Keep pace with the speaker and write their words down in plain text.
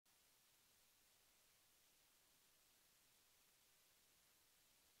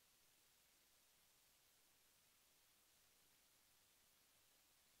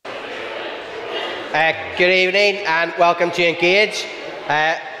Good evening and welcome to Engage.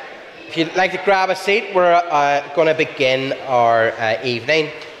 If you'd like to grab a seat, we're going to begin our evening.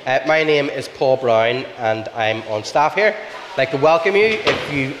 My name is Paul Brown and I'm on staff here. I'd like to welcome you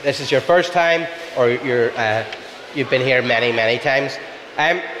if this is your first time or you've been here many, many times.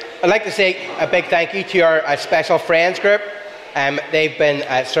 I'd like to say a big thank you to our special friends group. They've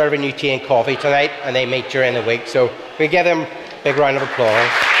been serving you tea and coffee tonight and they meet during the week, so we give them a big round of applause.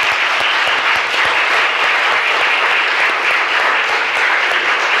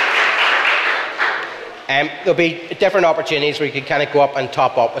 There'll be different opportunities where you can kind of go up and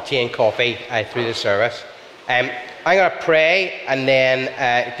top up with tea and coffee through the service. I'm going to pray and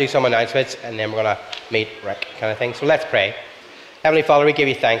then do some announcements, and then we're going to meet Rick kind of thing. So let's pray. Heavenly Father, we give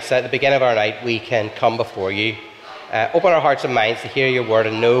you thanks that at the beginning of our night we can come before you, open our hearts and minds to hear your word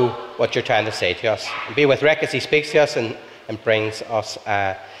and know what you're trying to say to us. And be with Rick as he speaks to us and brings us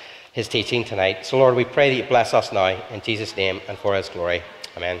his teaching tonight. So Lord, we pray that you bless us now in Jesus' name and for his glory.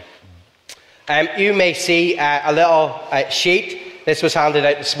 Amen. You may see a little sheet. This was handed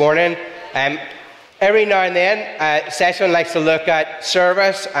out this morning. Every now and then, Session likes to look at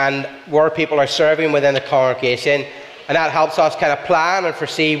service and where people are serving within the congregation, and that helps us kind of plan and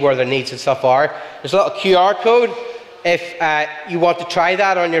foresee where their needs and stuff are. There's a little QR code. If you want to try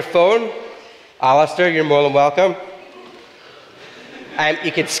that on your phone, Alistair, you're more than welcome.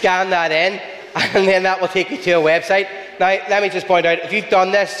 You can scan that in, and then that will take you to a website. Now, let me just point out, if you've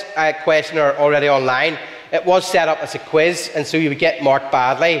done this question already online, it was set up as a quiz, and so you would get marked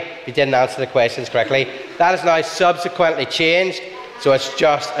badly if you didn't answer the questions correctly. That is now subsequently changed, so it's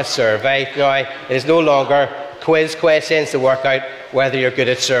just a survey. Now, it is no longer quiz questions to work out whether you're good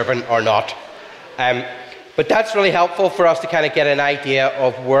at serving or not. But that's really helpful for us to kind of get an idea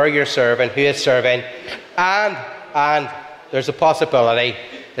of where you're serving, who is serving, and there's a possibility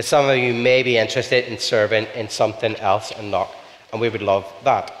that some of you may be interested in serving in something else and not, and we would love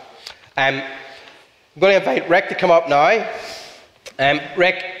that. I'm going to invite Rick to come up now.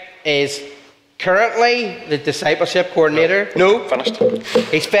 Rick is currently the discipleship coordinator. No, finished.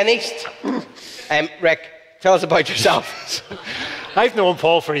 He's finished. Rick, tell us about yourself. I've known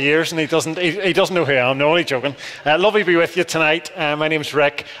Paul for years, and he doesn't know who I am. No, only joking. Lovely to be with you tonight. My name's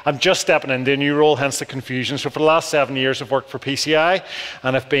Rick. I'm just stepping into a new role, hence the confusion. So for the last 7 years, I've worked for PCI,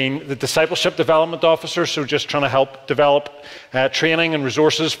 and I've been the Discipleship Development Officer, so just trying to help develop training and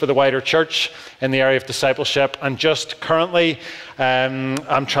resources for the wider church in the area of discipleship. And just currently, I'm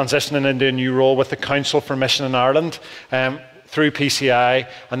transitioning into a new role with the Council for Mission in Ireland through PCI,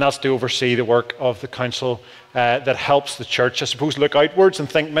 and that's to oversee the work of the Council that helps the church, I suppose, look outwards and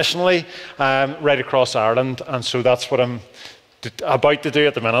think missionally right across Ireland. And so that's what I'm about to do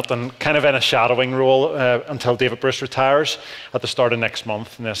at the minute, and kind of in a shadowing role until David Bruce retires at the start of next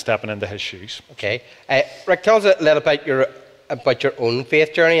month, and then stepping into his shoes. Okay. Rick, tell us a little about your own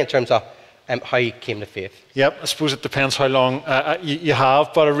faith journey in terms of how you came to faith. Yep, I suppose it depends how long you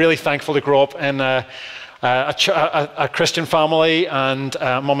have, but I'm really thankful to grow up in a Christian family, and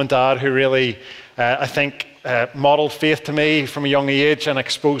mum and dad who really, I think, modelled faith to me from a young age and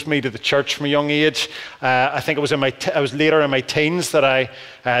exposed me to the church from a young age. I think it was later in my teens that I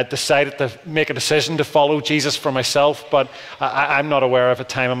decided to make a decision to follow Jesus for myself, but I'm not aware of a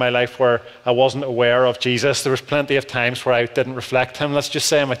time in my life where I wasn't aware of Jesus. There was plenty of times where I didn't reflect him, let's just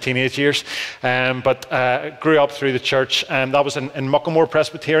say, in my teenage years, but grew up through the church, and that was in Muckamore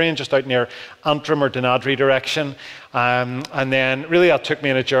Presbyterian, just out near Antrim or Dunadry direction, and then really that took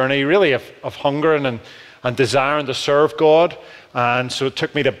me on a journey really of hunger and desiring to serve God. And so it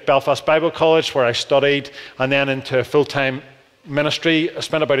took me to Belfast Bible College, where I studied, and then into full-time ministry. I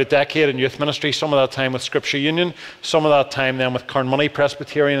spent about a decade in youth ministry, some of that time with Scripture Union, some of that time then with Carnmoney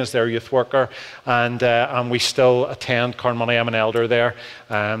Presbyterian as their youth worker, and we still attend Carnmoney. I'm an elder there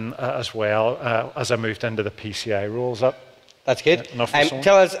as well as I moved into the PCI roles. That's good.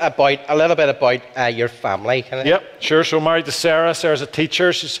 Tell us a little bit about your family. Yep, sure. So married to Sarah. Sarah's a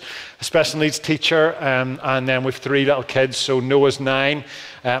teacher. She's a special needs teacher. And then we've 3 little kids. So Noah's 9,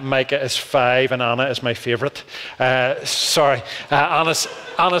 Micah is 5, and Anna is my favourite. Anna's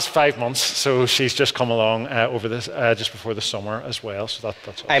 5 months. So she's just come along over this just before the summer as well. So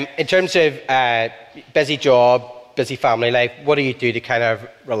that's all. In terms of busy job, busy family life, what do you do to kind of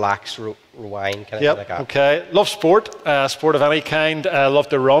relax, rewind, kind of like that? Okay. Love sport, sport of any kind. Love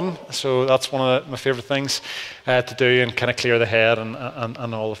to run, so that's one of my favourite things to do, and kind of clear the head and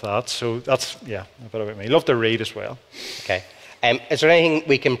all of that. So that's, a bit about me. Love to read as well. Okay. Is there anything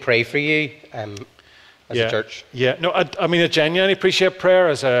we can pray for you as a church? Yeah. No, I mean, I genuinely appreciate prayer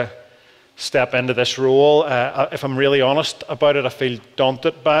as a step into this role. If I'm really honest about it, I feel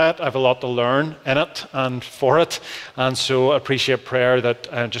daunted by it. I have a lot to learn in it and for it. And so I appreciate prayer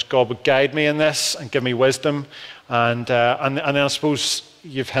that just God would guide me in this and give me wisdom. And then I suppose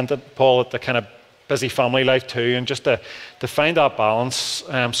you've hinted, Paul, at the kind of busy family life too, and just to find that balance.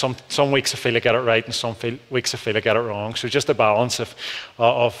 Some weeks I feel I get it right, and some weeks I feel I get it wrong. So just a balance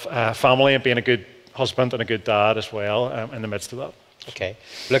of family and being a good husband and a good dad as well in the midst of that. Okay.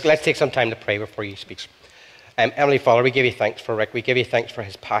 Look, let's take some time to pray before you speak. Heavenly Father, we give you thanks for Rick. We give you thanks for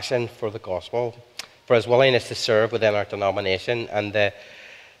his passion for the gospel, for his willingness to serve within our denomination, and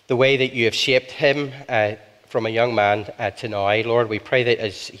the way that you have shaped him from a young man to now. Lord, we pray that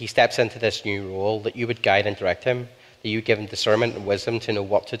as he steps into this new role, that you would guide and direct him, that you would give him discernment and wisdom to know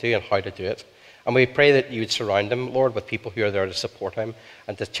what to do and how to do it. And we pray that you would surround him, Lord, with people who are there to support him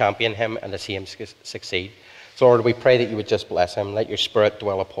and to champion him and to see him succeed. So, Lord, we pray that you would just bless him. Let your Spirit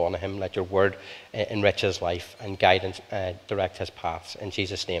dwell upon him. Let your word enrich his life and guide and direct his paths. In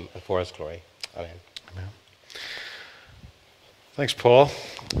Jesus' name and for his glory. Amen. Amen. Thanks, Paul.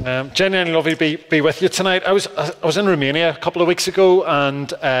 Genuinely lovely to be with you tonight. I was in Romania a couple of weeks ago,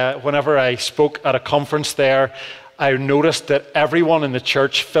 and whenever I spoke at a conference there, I noticed that everyone in the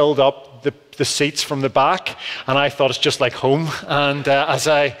church filled up the seats from the back, and I thought it's just like home. And as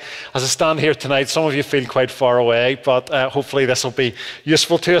I stand here tonight, some of you feel quite far away, but hopefully this will be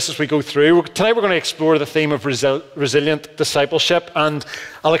useful to us as we go through. Tonight we're going to explore the theme of resilient discipleship, and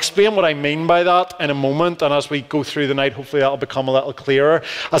I'll explain what I mean by that in a moment, and as we go through the night, hopefully that'll become a little clearer.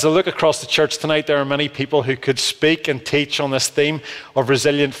 As I look across the church tonight, there are many people who could speak and teach on this theme of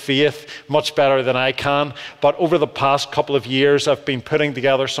resilient faith much better than I can, but over the past couple of years, I've been putting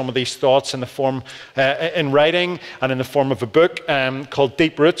together some of these thoughts in the form, in writing and in the form of a book called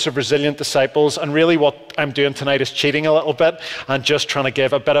Deep Roots of Resilient Disciples. And really what I'm doing tonight is cheating a little bit and just trying to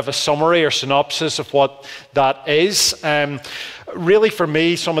give a bit of a summary or synopsis of what that is. Really for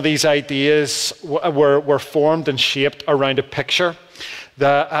me, some of these ideas were formed and shaped around a picture.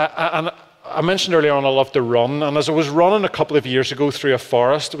 And I mentioned earlier on I love to run, and as I was running a couple of years ago through a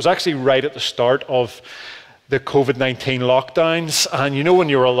forest, it was actually right at the start of the COVID-19 lockdowns, and you know when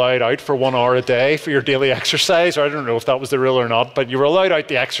you were allowed out for 1 hour a day for your daily exercise, or I don't know if that was the rule or not, but you were allowed out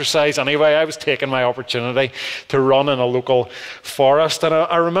the exercise anyway. I was taking my opportunity to run in a local forest, and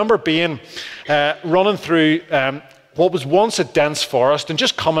I remember being running through what was once a dense forest and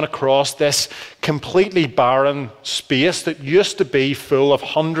just coming across this completely barren space that used to be full of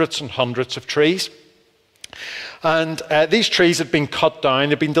hundreds and hundreds of trees. And these trees had been cut down,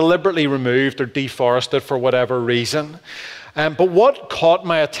 they'd been deliberately removed or deforested for whatever reason. But what caught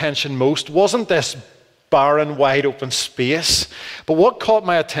my attention most wasn't this barren, wide open space, but what caught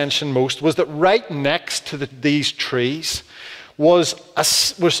my attention most was that right next to these trees was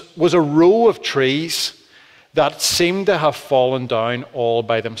a row of trees that seemed to have fallen down all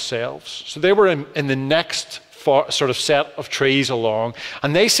by themselves. So they were in the next sort of set of trees along,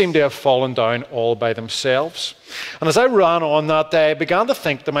 and they seemed to have fallen down all by themselves. And as I ran on that day, I began to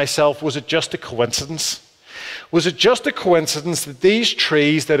think to myself, was it just a coincidence? Was it just a coincidence that these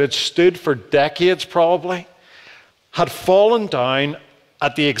trees that had stood for decades probably had fallen down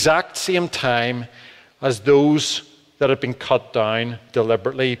at the exact same time as those that had been cut down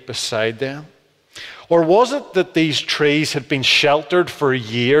deliberately beside them? Or was it that these trees had been sheltered for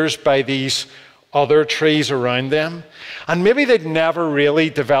years by these other trees around them, and maybe they'd never really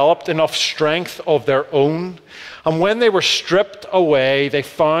developed enough strength of their own, and when they were stripped away, they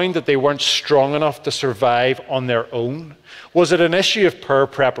found that they weren't strong enough to survive on their own? Was it an issue of poor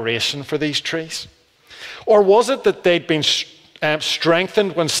preparation for these trees? Or was it that they'd been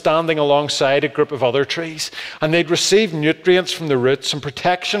strengthened when standing alongside a group of other trees, and they'd received nutrients from the roots and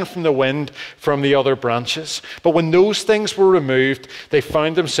protection from the wind from the other branches? But when those things were removed, they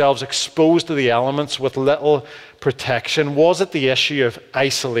found themselves exposed to the elements with little protection. Was it the issue of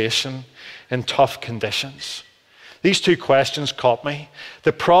isolation in tough conditions? These two questions caught me.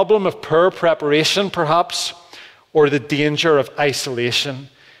 The problem of poor preparation, perhaps, or the danger of isolation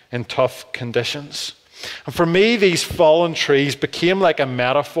in tough conditions. And for me, these fallen trees became like a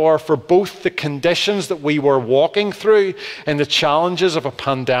metaphor for both the conditions that we were walking through and the challenges of a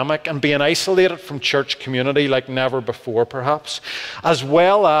pandemic and being isolated from church community like never before, perhaps, as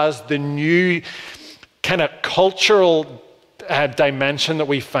well as the new kind of cultural dimension that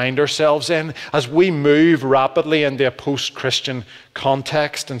we find ourselves in as we move rapidly into a post-Christian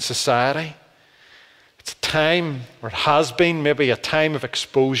context and society. It's a time, or it has been maybe a time of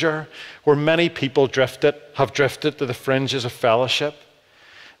exposure where many people have drifted to the fringes of fellowship.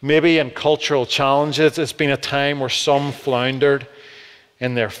 Maybe in cultural challenges, it's been a time where some floundered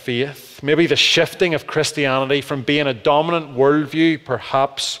in their faith. Maybe the shifting of Christianity from being a dominant worldview,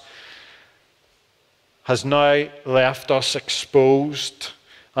 perhaps, has now left us exposed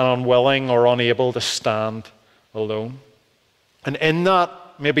and unwilling or unable to stand alone. And in that,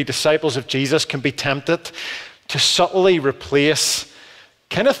 maybe disciples of Jesus can be tempted to subtly replace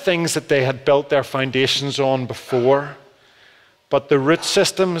kind of things that they had built their foundations on before. But the root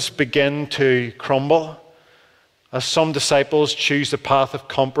systems begin to crumble as some disciples choose the path of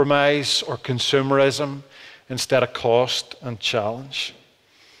compromise or consumerism instead of cost and challenge.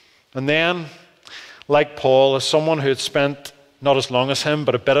 And then, like Paul, as someone who had spent not as long as him,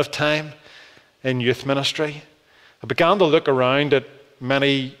 but a bit of time in youth ministry, I began to look around at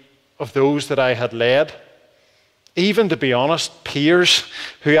many of those that I had led, even, to be honest, peers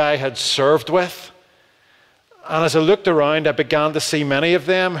who I had served with. And as I looked around, I began to see many of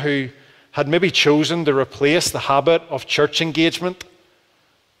them who had maybe chosen to replace the habit of church engagement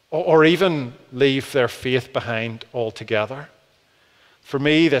or even leave their faith behind altogether. For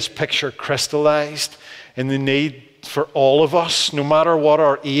me, this picture crystallized in the need for all of us, no matter what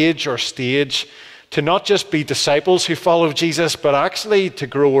our age or stage, to not just be disciples who follow Jesus, but actually to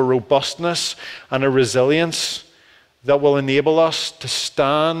grow a robustness and a resilience that will enable us to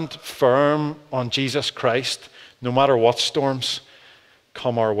stand firm on Jesus Christ, no matter what storms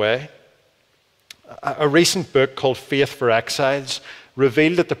come our way. A recent book called Faith for Exiles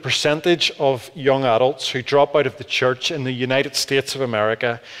revealed that the percentage of young adults who drop out of the church in the United States of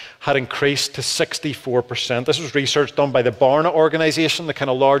America had increased to 64%. This was research done by the Barna organization, the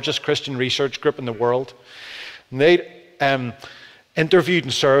kind of largest Christian research group in the world. And they interviewed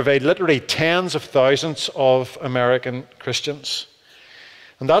and surveyed literally tens of thousands of American Christians.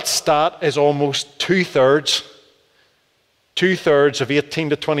 And that stat is almost two-thirds of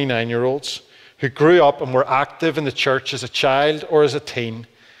 18 to 29-year-olds who grew up and were active in the church as a child or as a teen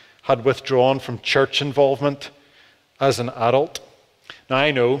had withdrawn from church involvement as an adult. Now, I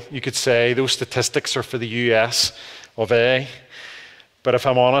know you could say those statistics are for the US of A, but if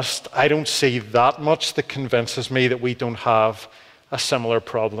I'm honest, I don't see that much that convinces me that we don't have a similar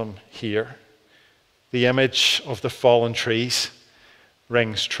problem here. The image of the fallen trees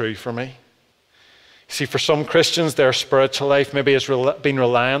rings true for me. See, for some Christians, their spiritual life maybe has been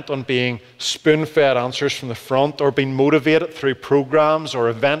reliant on being spoon-fed answers from the front or being motivated through programs or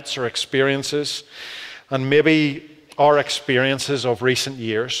events or experiences. And maybe our experiences of recent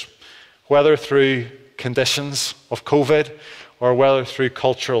years, whether through conditions of COVID or whether through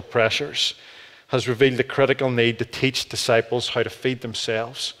cultural pressures, has revealed the critical need to teach disciples how to feed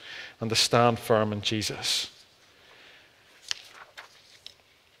themselves and to stand firm in Jesus.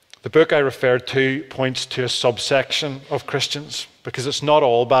 The book I referred to points to a subsection of Christians, because it's not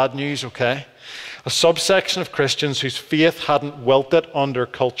all bad news, okay? A subsection of Christians whose faith hadn't wilted under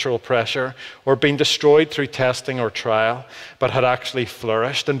cultural pressure or been destroyed through testing or trial, but had actually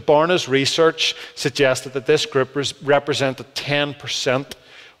flourished. And Barna's research suggested that this group represented 10%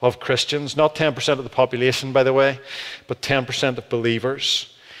 of Christians, not 10% of the population, by the way, but 10% of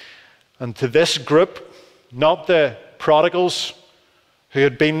believers. And to this group, not the prodigals who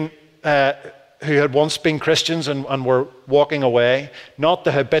had once been Christians and were walking away, not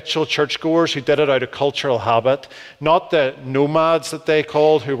the habitual churchgoers who did it out of cultural habit, not the nomads that they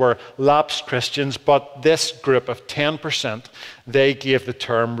called who were lapsed Christians, but this group of 10%, they gave the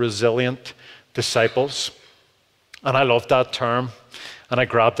term resilient disciples. And I loved that term, and I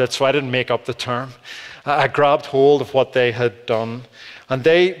grabbed it, so I didn't make up the term. I grabbed hold of what they had done, and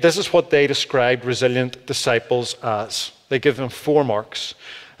this is what they described resilient disciples as. They give them 4 marks.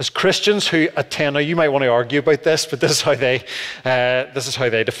 As Christians who attend, now you might want to argue about this, but this is how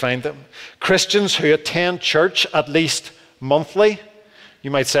they define them. Christians who attend church at least monthly. You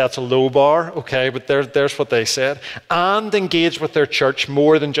might say that's a low bar, okay, but there's what they said. And engage with their church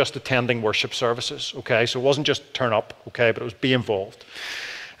more than just attending worship services, okay? So it wasn't just turn up, okay, but it was be involved.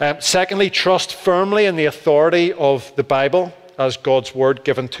 Secondly, trust firmly in the authority of the Bible as God's word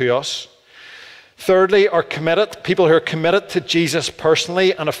given to us. Thirdly, people who are committed to Jesus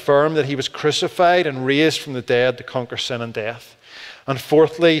personally and affirm that he was crucified and raised from the dead to conquer sin and death. And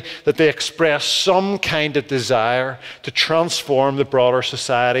fourthly, that they express some kind of desire to transform the broader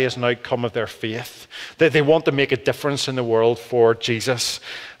society as an outcome of their faith. That they want to make a difference in the world for Jesus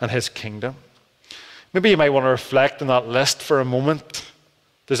and his kingdom. Maybe you might want to reflect on that list for a moment.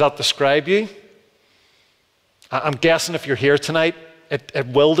 Does that describe you? I'm guessing if you're here tonight, it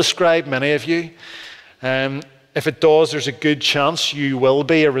will describe many of you. If it does, there's a good chance you will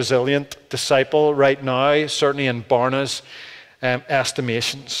be a resilient disciple right now, certainly in Barna's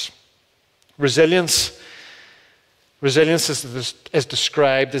estimations. Resilience Resilience is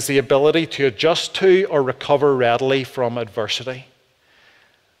described as the ability to adjust to or recover readily from adversity.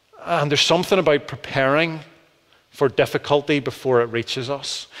 And there's something about preparing for difficulty before it reaches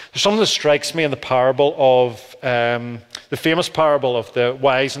us. There's something that strikes me in the parable of, the famous parable of the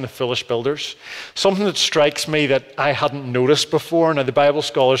wise and the foolish builders. Something that strikes me that I hadn't noticed before. Now, the Bible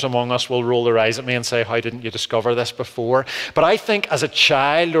scholars among us will roll their eyes at me and say, how didn't you discover this before? But I think as a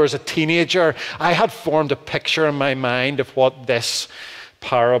child or as a teenager, I had formed a picture in my mind of what this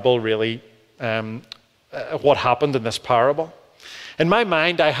parable really, what happened in this parable. In my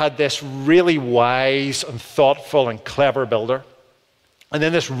mind, I had this really wise and thoughtful and clever builder, and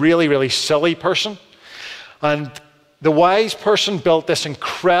then this really, really silly person. And the wise person built this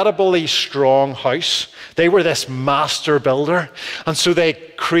incredibly strong house. They were this master builder. And so they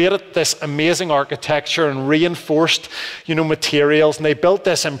created this amazing architecture and reinforced, materials. And they built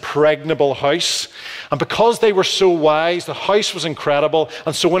this impregnable house. And because they were so wise, the house was incredible.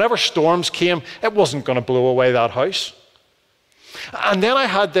 And so whenever storms came, it wasn't going to blow away that house. And then I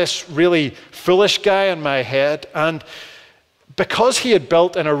had this really foolish guy in my head, and because he had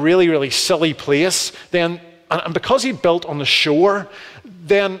built in a really, really silly place, and because he built on the shore,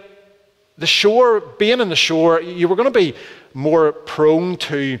 then the shore, being in the shore, you were going to be more prone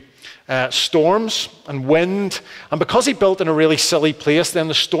to storms and wind. And because he built in a really silly place, then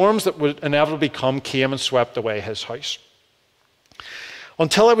the storms that would inevitably come came and swept away his house.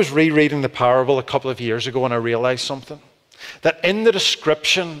 Until I was rereading the parable a couple of years ago, and I realized something. That in the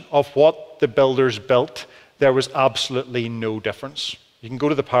description of what the builders built, there was absolutely no difference. You can go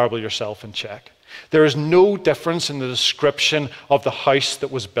to the parable yourself and check. There is no difference in the description of the house that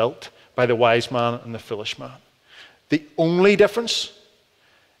was built by the wise man and the foolish man. The only difference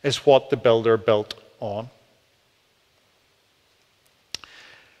is what the builder built on.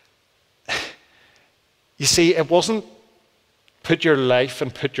 You see, it wasn't put your life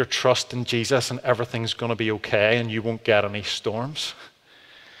and put your trust in Jesus and everything's going to be okay and you won't get any storms.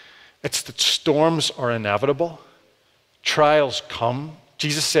 It's that storms are inevitable. Trials come.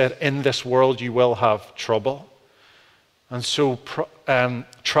 Jesus said, in this world you will have trouble. And so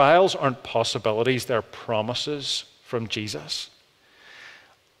trials aren't possibilities, they're promises from Jesus.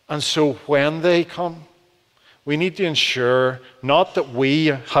 And so when they come, we need to ensure not that we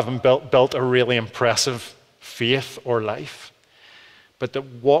haven't built a really impressive faith or life, but that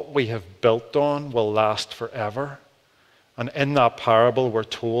what we have built on will last forever. And in that parable, we're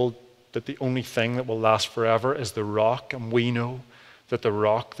told that the only thing that will last forever is the rock, and we know that the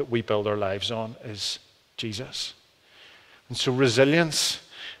rock that we build our lives on is Jesus. And so resilience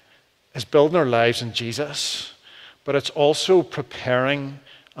is building our lives in Jesus, but it's also preparing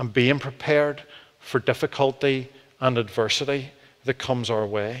and being prepared for difficulty and adversity that comes our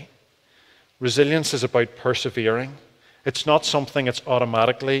way. Resilience is about persevering. It's not something that's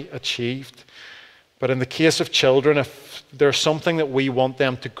automatically achieved. But in the case of children, if there's something that we want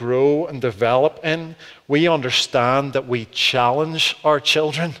them to grow and develop in, we understand that we challenge our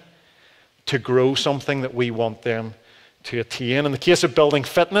children to grow something that we want them to attain. In the case of building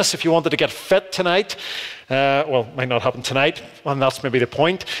fitness, if you wanted to get fit tonight, well, it might not happen tonight, and that's maybe the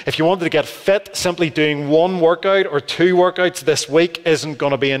point. If you wanted to get fit, simply doing one workout or two workouts this week isn't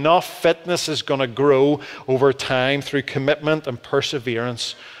going to be enough. Fitness is going to grow over time through commitment and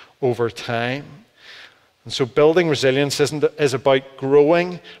perseverance over time. And so building resilience is about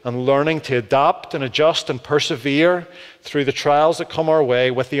growing and learning to adapt and adjust and persevere through the trials that come our way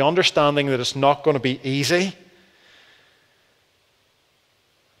with the understanding that it's not going to be easy.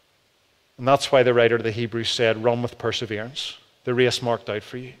 And that's why the writer of the Hebrews said, run with perseverance, the race marked out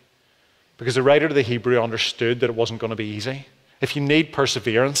for you. Because the writer of the Hebrew understood that it wasn't going to be easy. If you need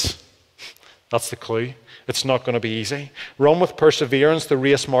perseverance, that's the clue. It's not going to be easy. Run with perseverance, the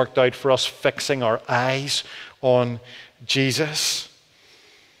race marked out for us, fixing our eyes on Jesus.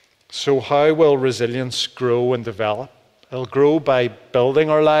 So how will resilience grow and develop? It'll grow by building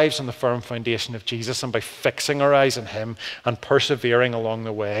our lives on the firm foundation of Jesus and by fixing our eyes on Him and persevering along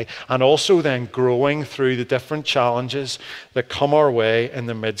the way, and also then growing through the different challenges that come our way in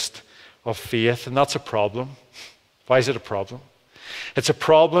the midst of faith. And that's a problem. Why is it a problem? It's a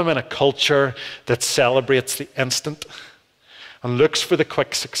problem in a culture that celebrates the instant and looks for the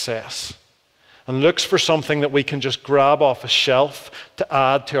quick success and looks for something that we can just grab off a shelf to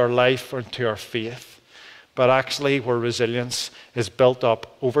add to our life or to our faith. But actually where resilience is built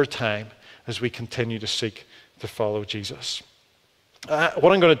up over time as we continue to seek to follow Jesus.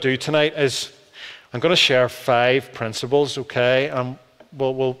 What I'm going to do tonight is I'm going to share 5 principles, okay?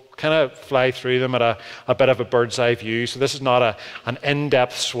 we'll kind of fly through them at a bit of a bird's eye view. So this is not an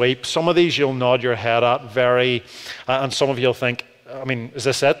in-depth sweep. Some of these you'll nod your head at and some of you'll think, I mean, is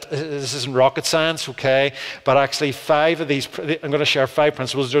this it? This isn't rocket science, okay? But actually 5 of these, I'm going to share 5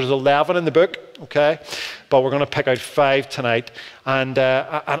 principles. There's 11 in the book, okay? But we're going to pick out 5 tonight. And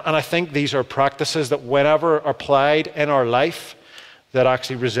I think these are practices that whenever applied in our life, that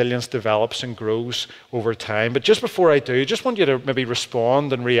actually resilience develops and grows over time. But just before I do, I just want you to maybe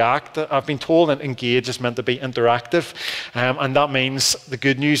respond and react. I've been told that engage is meant to be interactive, and that means the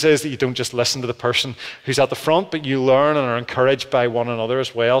good news is that you don't just listen to the person who's at the front, but you learn and are encouraged by one another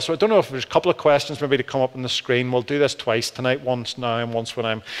as well. So I don't know if there's a couple of questions maybe to come up on the screen. We'll do this twice tonight, once now and once when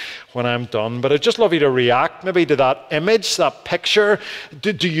I'm done. But I'd just love you to react maybe to that image, that picture.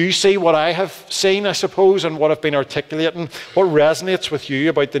 Do you see what I have seen, I suppose, and what I've been articulating? What resonates with you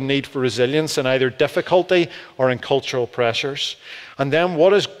about the need for resilience in either difficulty or in cultural pressures? And then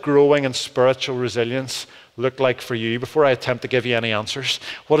what does growing in spiritual resilience look like for you? Before I attempt to give you any answers,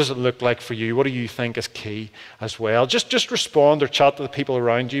 what does it look like for you? What do you think is key as well? Just respond or chat to the people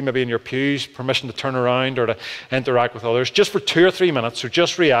around you, maybe in your pews, permission to turn around or to interact with others, just for 2 or 3 minutes. So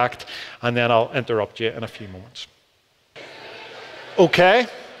just react, and then I'll interrupt you in a few moments. Okay.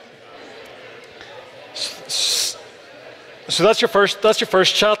 So that's your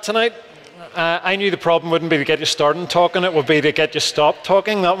first chat tonight. I knew the problem wouldn't be to get you started talking, it would be to get you stopped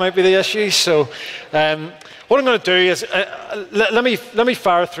talking. That might be the issue. So what I'm going to do is let me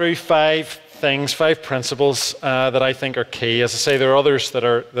fire through 5 things, 5 principles that I think are key. As I say, there are others that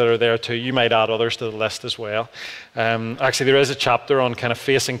are there too. You might add others to the list as well. Actually, there is a chapter on kind of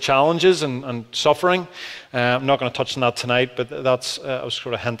facing challenges and suffering. I'm not going to touch on that tonight, but that's I was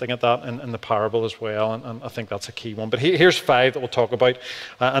sort of hinting at that in the parable as well, and I think that's a key one. But here's 5 that we'll talk about,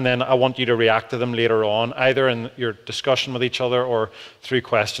 and then I want you to react to them later on, either in your discussion with each other or through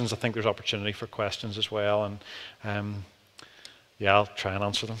questions. I think there's opportunity for questions as well, and yeah, I'll try and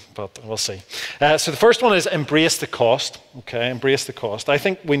answer them, but we'll see. So the first one is embrace the cost. Okay, embrace the cost. I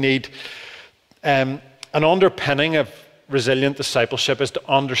think we need an underpinning of resilient discipleship is to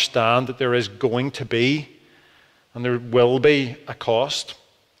understand that there is going to be, and there will be, a cost.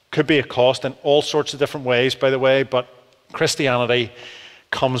 Could be a cost in all sorts of different ways, by the way, but Christianity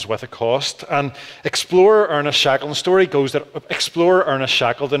comes with a cost. And explorer Ernest Shackleton's story goes that explorer Ernest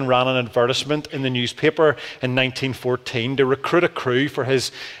Shackleton ran an advertisement in the newspaper in 1914 to recruit a crew for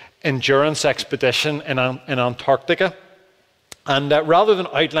his endurance expedition in Antarctica. And rather than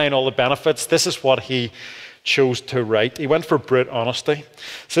outline all the benefits, this is what he chose to write. He went for brute honesty. It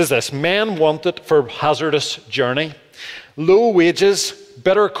says this: men wanted for hazardous journey, low wages,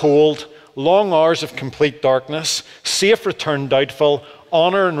 bitter cold, long hours of complete darkness, safe return doubtful,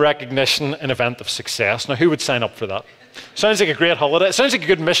 honour and recognition in event of success. Now, who would sign up for that? Sounds like a great holiday. It sounds like a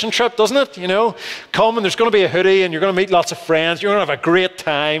good mission trip, doesn't it? You know, come and there's going to be a hoodie and you're going to meet lots of friends. You're going to have a great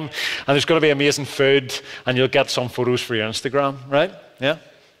time and there's going to be amazing food and you'll get some photos for your Instagram, right? Yeah?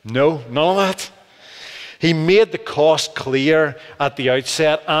 No, none of that. He made the cost clear at the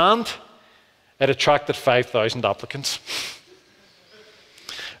outset, and it attracted 5,000 applicants.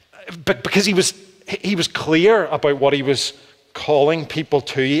 But because he was clear about what he was calling people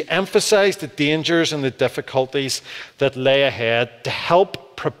to. He emphasized the dangers and the difficulties that lay ahead to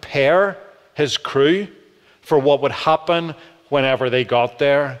help prepare his crew for what would happen whenever they got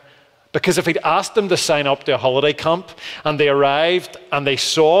there. Because if he'd asked them to sign up to a holiday camp and they arrived and they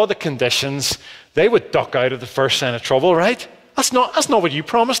saw the conditions, they would duck out of the first sign of trouble, right? That's not what you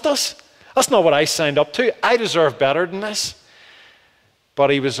promised us. That's not what I signed up to. I deserve better than this. But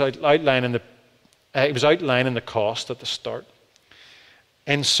he was outlining the cost at the start.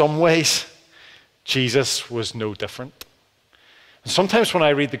 In some ways, Jesus was no different. And sometimes when I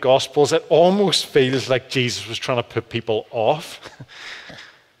read the Gospels, it almost feels like Jesus was trying to put people off.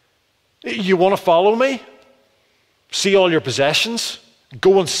 You want to follow me? See all your possessions,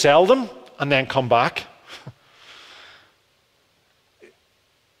 go and sell them, and then come back.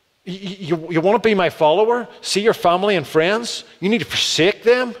 You want to be my follower? See your family and friends? You need to forsake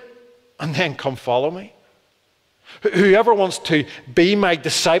them, and then come follow me. Whoever wants to be my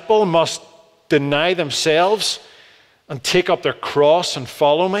disciple must deny themselves and take up their cross and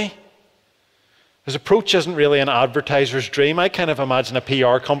follow me. His approach isn't really an advertiser's dream. I kind of imagine a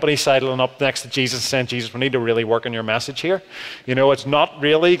PR company sidling up next to Jesus and saying, Jesus, we need to really work on your message here. You know, it's not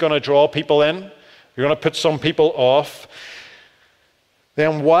really going to draw people in. You're going to put some people off.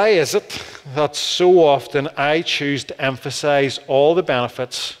 Then why is it that so often I choose to emphasize all the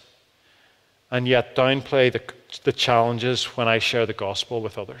benefits and yet downplay the challenges when I share the gospel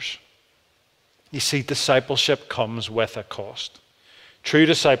with others? You see, discipleship comes with a cost. True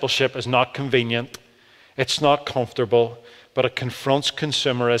discipleship is not convenient. It's not comfortable, but it confronts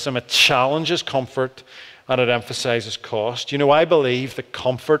consumerism. It challenges comfort and it emphasizes cost. You know, I believe that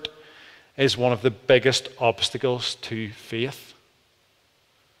comfort is one of the biggest obstacles to faith.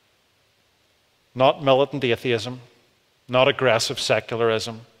 Not militant atheism, not aggressive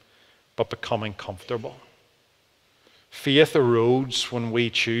secularism, but becoming comfortable. Faith erodes when we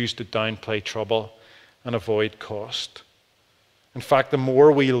choose to downplay trouble and avoid cost. In fact, the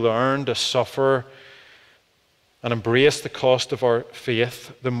more we learn to suffer and embrace the cost of our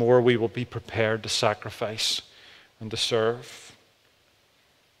faith, the more we will be prepared to sacrifice and to serve.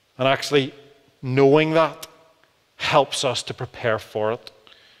 And actually, knowing that helps us to prepare for it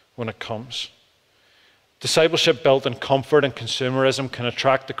when it comes. Discipleship built in comfort and consumerism can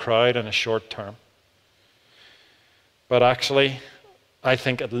attract the crowd in a short term. But actually, I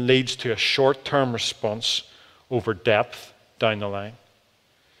think it leads to a short-term response over depth down the line.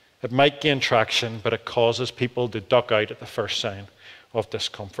 It might gain traction, but it causes people to duck out at the first sign of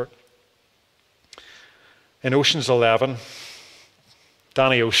discomfort. In Ocean's 11,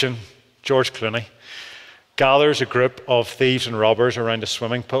 Danny Ocean, George Clooney, gathers a group of thieves and robbers around a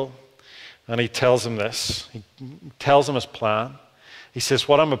swimming pool, and he tells them this. He tells them his plan. He says,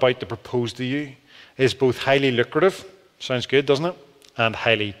 what I'm about to propose to you is both highly lucrative, sounds good, doesn't it? And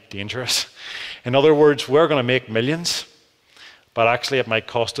highly dangerous. In other words, we're going to make millions, but actually it might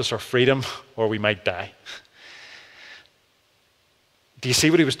cost us our freedom or we might die. Do you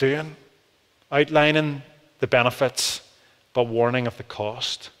see what he was doing? Outlining the benefits, but warning of the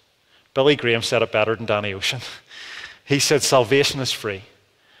cost. Billy Graham said it better than Danny Ocean. He said, salvation is free,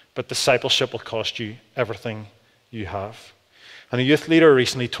 but discipleship will cost you everything you have. And a youth leader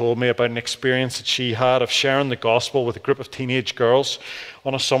recently told me about an experience that she had of sharing the gospel with a group of teenage girls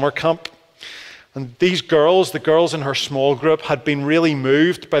on a summer camp. And these girls, the girls in her small group, had been really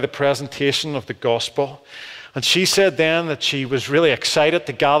moved by the presentation of the gospel. And she said then that she was really excited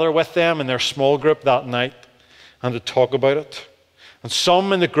to gather with them in their small group that night and to talk about it. And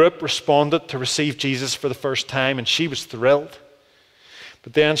some in the group responded to receive Jesus for the first time, and she was thrilled.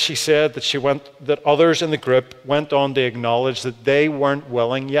 But then she said that others in the group went on to acknowledge that they weren't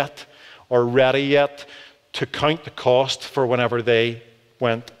willing yet or ready yet to count the cost for whenever they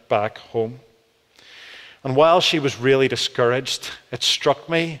went back home. And while she was really discouraged, it struck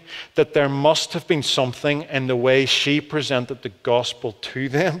me that there must have been something in the way she presented the gospel to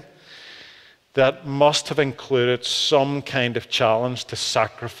them that must have included some kind of challenge to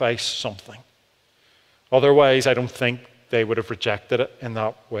sacrifice something. Otherwise, I don't think they would have rejected it in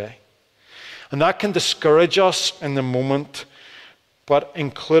that way. And that can discourage us in the moment, but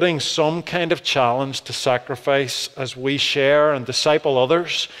including some kind of challenge to sacrifice as we share and disciple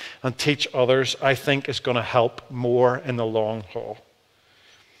others and teach others, I think is going to help more in the long haul.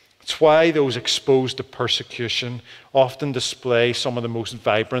 It's why those exposed to persecution often display some of the most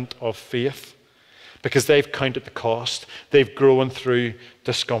vibrant of faith, because they've counted the cost, they've grown through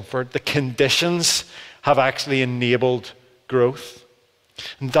discomfort. The conditions have actually enabled growth.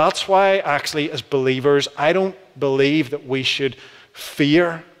 And that's why, actually, as believers, I don't believe that we should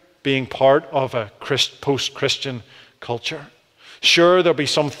fear being part of a post-Christian culture. Sure, there'll be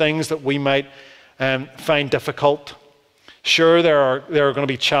some things that we might find difficult. Sure, there are going to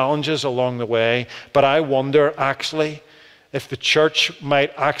be challenges along the way, but I wonder, actually, if the church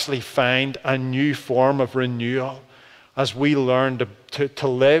might actually find a new form of renewal as we learn to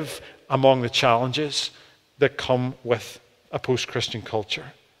live among the challenges that come with a post-Christian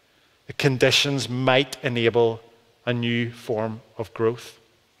culture. The conditions might enable a new form of growth.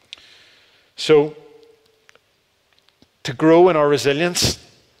 So, to grow in our resilience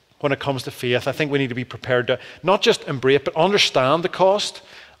when it comes to faith, I think we need to be prepared to not just embrace, but understand the cost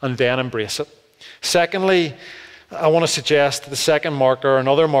and then embrace it. Secondly, I want to suggest the second marker,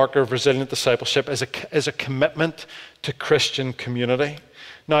 another marker of resilient discipleship, is a commitment to Christian community.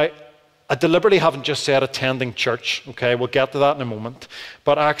 Now, I deliberately haven't just said attending church, okay? We'll get to that in a moment.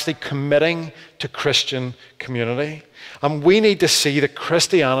 But actually committing to Christian community. And we need to see that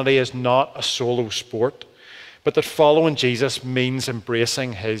Christianity is not a solo sport, but that following Jesus means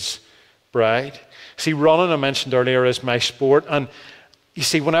embracing his bride. See, running, I mentioned earlier, is my sport. And you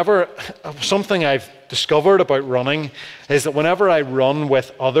see, something I've discovered about running is that whenever I run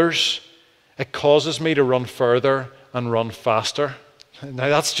with others, it causes me to run further and run faster. Now,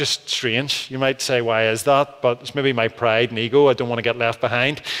 that's just strange. You might say, why is that? But it's maybe my pride and ego. I don't want to get left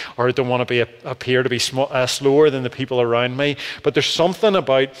behind, or I don't want to appear to be slower than the people around me. But there's something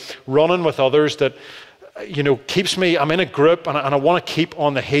about running with others that keeps me, I'm in a group and I want to keep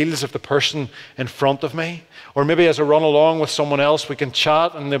on the heels of the person in front of me. Or maybe as I run along with someone else, we can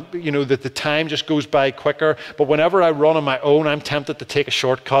chat and the time just goes by quicker. But whenever I run on my own, I'm tempted to take a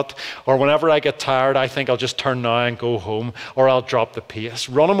shortcut. Or whenever I get tired, I think I'll just turn now and go home, or I'll drop the pace.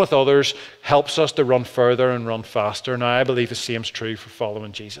 Running with others helps us to run further and run faster. Now, I believe the same is true for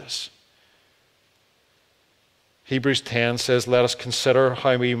following Jesus. Hebrews 10 says, let us consider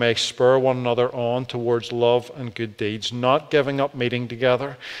how we may spur one another on towards love and good deeds, not giving up meeting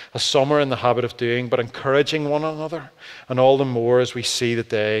together, as some are in the habit of doing, but encouraging one another, and all the more as you see the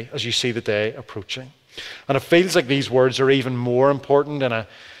day approaching. And it feels like these words are even more important in a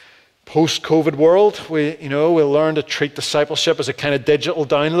post-COVID world. We'll learn to treat discipleship as a kind of digital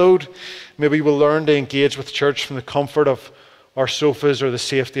download. Maybe we'll learn to engage with church from the comfort of our sofas or the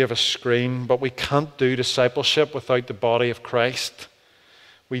safety of a screen, but we can't do discipleship without the body of Christ.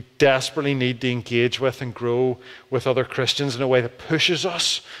 We desperately need to engage with and grow with other Christians in a way that pushes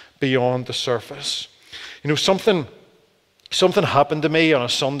us beyond the surface. Something happened to me on a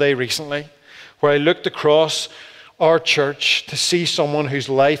Sunday recently where I looked across our church to see someone whose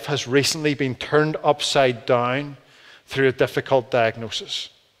life has recently been turned upside down through a difficult diagnosis.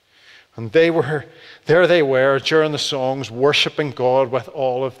 And there they were during the songs, worshiping God with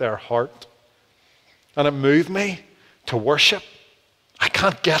all of their heart. And it moved me to worship. I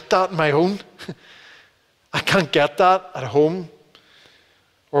can't get that on my own. I can't get that at home.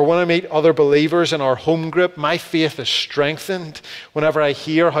 Or when I meet other believers in our home group, my faith is strengthened whenever I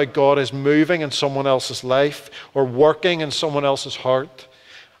hear how God is moving in someone else's life or working in someone else's heart.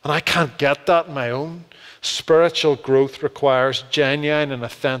 And I can't get that on my own. Spiritual growth requires genuine and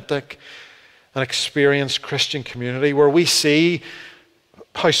authentic and experienced Christian community where we see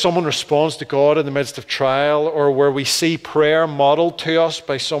how someone responds to God in the midst of trial, or where we see prayer modeled to us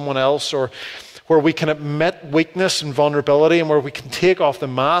by someone else, or where we can admit weakness and vulnerability, and where we can take off the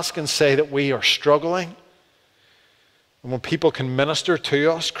mask and say that we are struggling. And when people can minister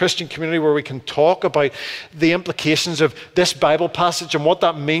to us, Christian community where we can talk about the implications of this Bible passage and what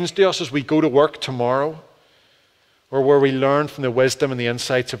that means to us as we go to work tomorrow, or where we learn from the wisdom and the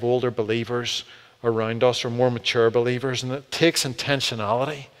insights of older believers around us or more mature believers. And it takes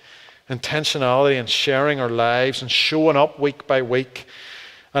intentionality in sharing our lives and showing up week by week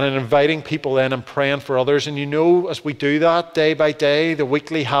and in inviting people in and praying for others. And as we do that day by day, the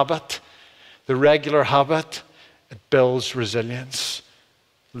weekly habit, the regular habit, it builds resilience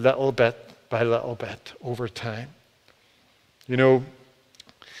little bit by little bit over time.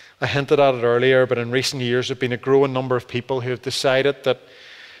 I hinted at it earlier, but in recent years there have been a growing number of people who have decided that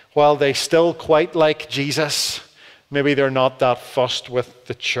while they still quite like Jesus, maybe they're not that fussed with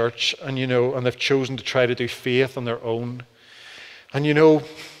the church, and they've chosen to try to do faith on their own. And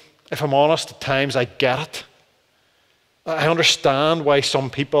if I'm honest, at times I get it. I understand why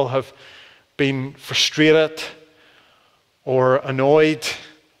some people have been frustrated or annoyed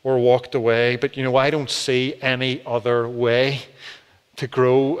or walked away, but I don't see any other way to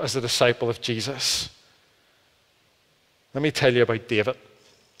grow as a disciple of Jesus. Let me tell you about David.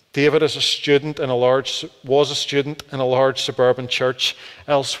 David was a student in a large suburban church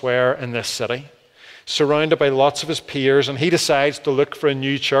elsewhere in this city, surrounded by lots of his peers, and he decides to look for a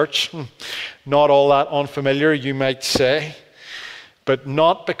new church. Not all that unfamiliar, you might say, but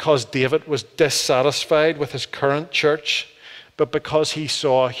not because David was dissatisfied with his current church, but because he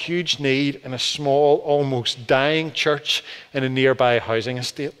saw a huge need in a small, almost dying church in a nearby housing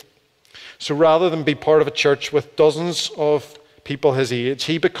estate. So rather than be part of a church with dozens of people his age,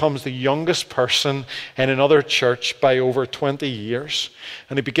 he becomes the youngest person in another church by over 20 years.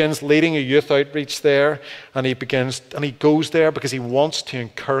 And he begins leading a youth outreach there, and he goes there because he wants to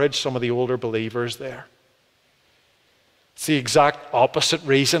encourage some of the older believers there. It's the exact opposite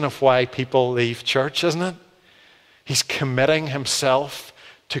reason of why people leave church, isn't it? He's committing himself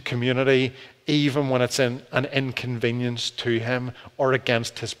to community even when it's an inconvenience to him or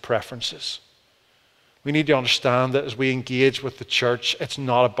against his preferences. We need to understand that as we engage with the church, it's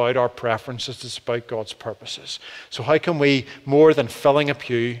not about our preferences, it's about God's purposes. So how can we, more than filling a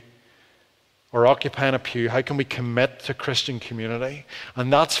pew or occupying a pew, how can we commit to Christian community?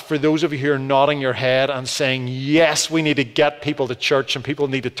 And that's for those of you who are nodding your head and saying, yes, we need to get people to church and people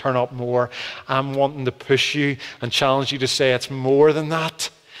need to turn up more. I'm wanting to push you and challenge you to say it's more than that.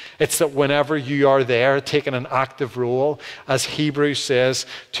 It's that whenever you are there, taking an active role, as Hebrews says,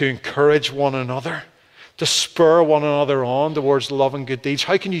 to encourage one another, to spur one another on towards love and good deeds.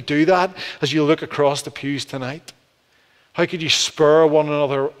 How can you do that as you look across the pews tonight? How could you spur one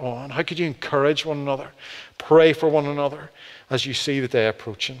another on? How could you encourage one another? Pray for one another as you see the day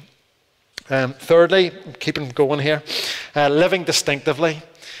approaching. Thirdly, keeping going here, living distinctively.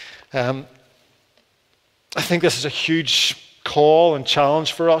 I think this is a huge call and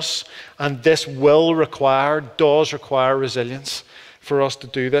challenge for us, and this does require resilience for us to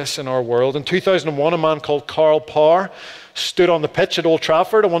do this in our world. In 2001, a man called Carl Parr stood on the pitch at Old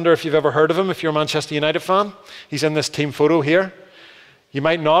Trafford. I wonder if you've ever heard of him, if you're a Manchester United fan. He's in this team photo here. You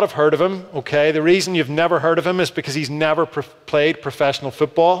might not have heard of him, okay? The reason you've never heard of him is because he's never played professional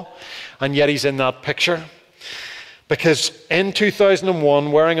football, and yet he's in that picture. Because in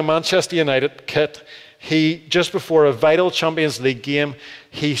 2001, wearing a Manchester United kit, he, just before a vital Champions League game,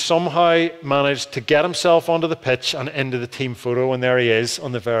 he somehow managed to get himself onto the pitch and into the team photo, and there he is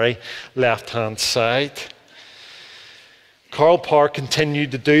on the very left-hand side. Carl Parr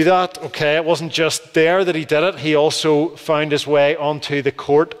continued to do that, okay? It wasn't just there that he did it. He also found his way onto the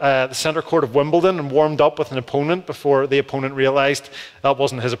court, the centre court of Wimbledon, and warmed up with an opponent before the opponent realised that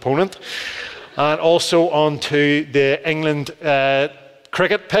wasn't his opponent. And also onto the England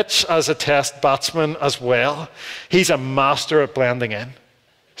cricket pitch as a test batsman as well. He's a master at blending in.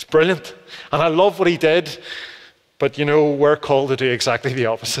 It's brilliant. And I love what he did, but you know, we're called to do exactly the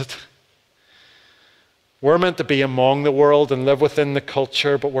opposite. We're meant to be among the world and live within the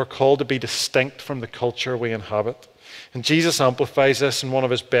culture, but we're called to be distinct from the culture we inhabit. And Jesus amplifies this in one of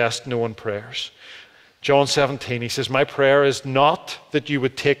his best known prayers. John 17, he says, "My prayer is not that you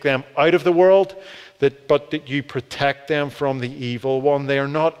would take them out of the world, but that you protect them from the evil one. They are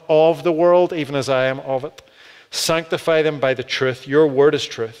not of the world, even as I am of it. Sanctify them by the truth. Your word is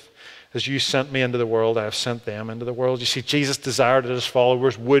truth. As you sent me into the world, I have sent them into the world." You see, Jesus desired that his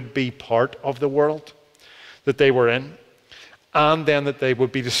followers would be part of the world that they were in, and then that they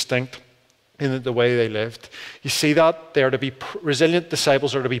would be distinct in the way they lived. You see that? They are to be resilient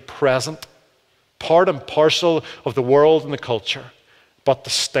disciples, are to be present, part and parcel of the world and the culture, but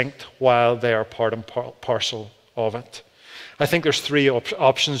distinct while they are part and parcel of it. I think there's three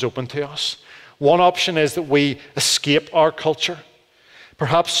options open to us. One option is that we escape our culture.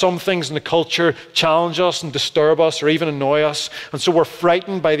 Perhaps some things in the culture challenge us and disturb us or even annoy us, and so we're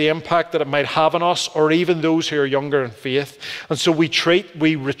frightened by the impact that it might have on us or even those who are younger in faith. And so we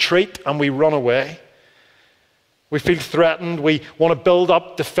retreat and we run away. We feel threatened. We want to build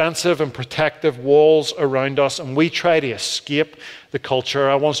up defensive and protective walls around us, and we try to escape the culture.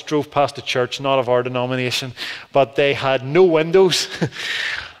 I once drove past a church, not of our denomination, but they had no windows.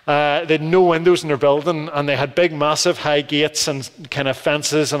 They had no windows in their building, and they had big, massive, high gates and kind of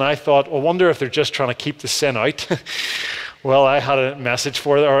fences. And I thought, I wonder if they're just trying to keep the sin out. Well, I had a message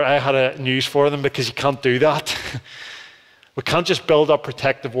for them, or I had a news for them, because you can't do that. We can't just build up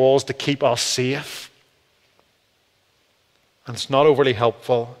protective walls to keep us safe. And it's not overly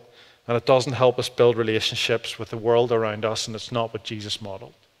helpful, and it doesn't help us build relationships with the world around us, and it's not what Jesus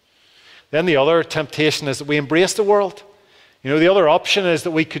modeled. Then the other temptation is that we embrace the world. You know, the other option is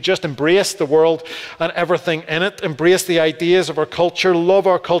that we could just embrace the world and everything in it, embrace the ideas of our culture, love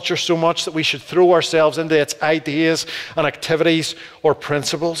our culture so much that we should throw ourselves into its ideas and activities or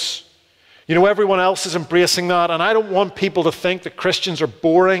principles. You know, everyone else is embracing that, and I don't want people to think that Christians are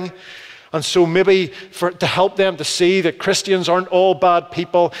boring. And so maybe to help them to see that Christians aren't all bad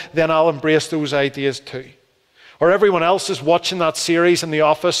people, then I'll embrace those ideas too. Or everyone else is watching that series in the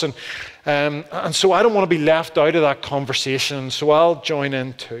office, and so I don't want to be left out of that conversation, so I'll join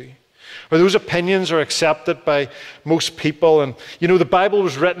in too. Or those opinions are accepted by most people, and you know, the Bible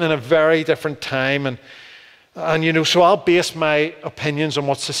was written in a very different time, and you know, so I'll base my opinions on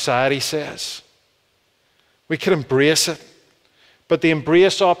what society says. We can embrace it, but the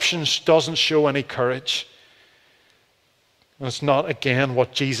embrace option doesn't show any courage. And it's not, again,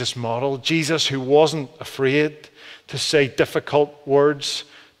 what Jesus modeled. Jesus, who wasn't afraid to say difficult words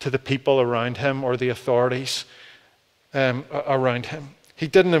to the people around him or the authorities around him. He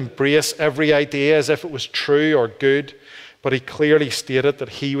didn't embrace every idea as if it was true or good, but he clearly stated that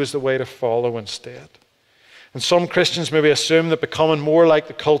he was the way to follow instead. And some Christians maybe assume that becoming more like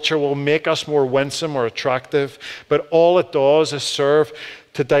the culture will make us more winsome or attractive, but all it does is serve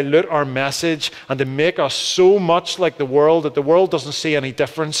to dilute our message and to make us so much like the world that the world doesn't see any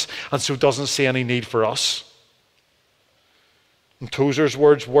difference and so doesn't see any need for us. In Tozer's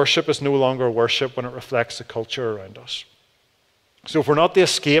words, worship is no longer worship when it reflects the culture around us. So if we're not the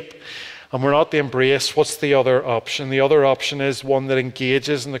escape and we're not the embrace, what's the other option? The other option is one that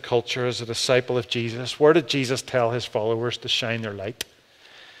engages in the culture as a disciple of Jesus. Where did Jesus tell his followers to shine their light?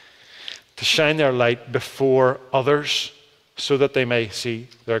 To shine their light before others so that they may see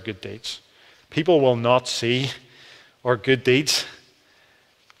their good deeds. People will not see our good deeds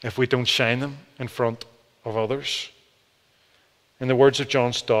if we don't shine them in front of others. In the words of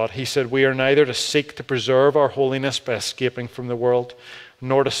John Stott, he said, "We are neither to seek to preserve our holiness by escaping from the world,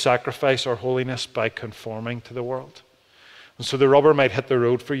 nor to sacrifice our holiness by conforming to the world." And so the rubber might hit the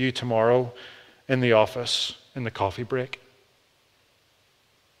road for you tomorrow in the office, in the coffee break,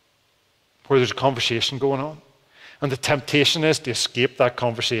 where there's a conversation going on. And the temptation is to escape that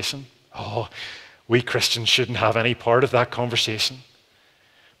conversation. Oh, we Christians shouldn't have any part of that conversation.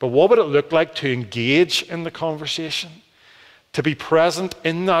 But what would it look like to engage in the conversation? To be present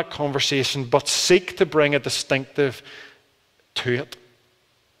in that conversation, but seek to bring a distinctive to it.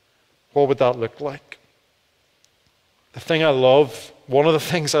 What would that look like? One of the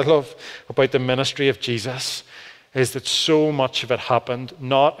things I love about the ministry of Jesus is that so much of it happened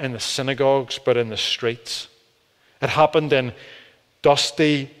not in the synagogues, but in the streets. It happened in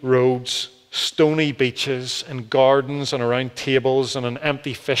dusty roads, stony beaches, in gardens and around tables and on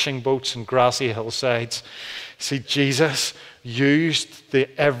empty fishing boats and grassy hillsides. See, Jesus used the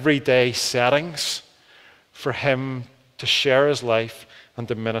everyday settings for him to share his life and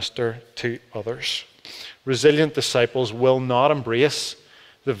to minister to others. Resilient disciples will not embrace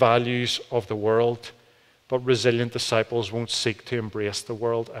the values of the world, but resilient disciples won't seek to embrace the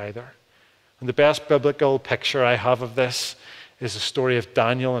world either. And the best biblical picture I have of this is the story of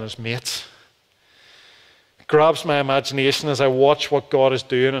Daniel and his mates. It grabs my imagination as I watch what God is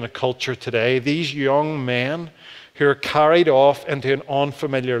doing in a culture today. These young men who are carried off into an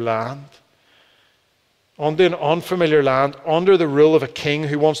unfamiliar land, under the rule of a king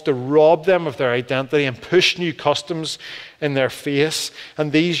who wants to rob them of their identity and push new customs in their face.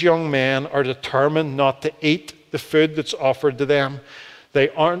 And these young men are determined not to eat the food that's offered to them. They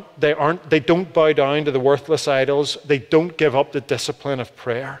don't bow down to the worthless idols. They don't give up the discipline of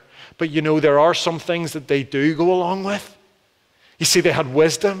prayer. But you know, there are some things that they do go along with. You see, they had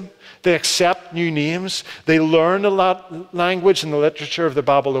wisdom. They accept new names. They learn a lot language and the literature of the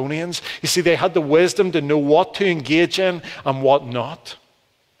Babylonians. You see, they had the wisdom to know what to engage in and what not.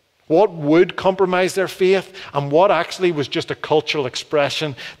 What would compromise their faith and what actually was just a cultural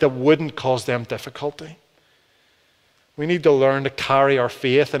expression that wouldn't cause them difficulty. We need to learn to carry our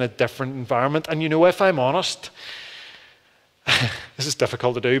faith in a different environment. And you know, if I'm honest, this is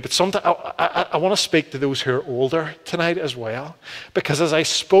difficult to do, but sometimes I want to speak to those who are older tonight as well. Because as I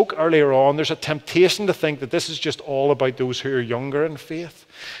spoke earlier on, there's a temptation to think that this is just all about those who are younger in faith.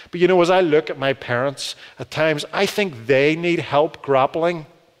 But you know, as I look at my parents at times, I think they need help grappling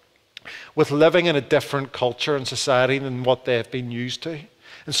with living in a different culture and society than what they have been used to.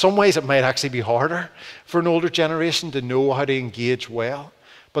 In some ways, it might actually be harder for an older generation to know how to engage well,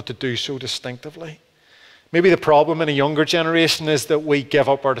 but to do so distinctively. Maybe the problem in a younger generation is that we give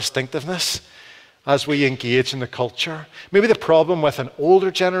up our distinctiveness as we engage in the culture. Maybe the problem with an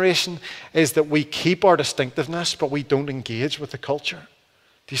older generation is that we keep our distinctiveness, but we don't engage with the culture.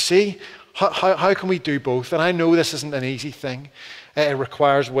 Do you see? How can we do both? And I know this isn't an easy thing. It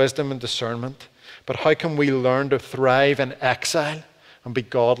requires wisdom and discernment. But how can we learn to thrive in exile and be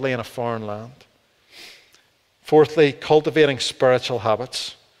godly in a foreign land? Fourthly, cultivating spiritual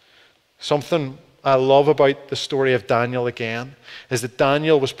habits. Something I love about the story of Daniel again is that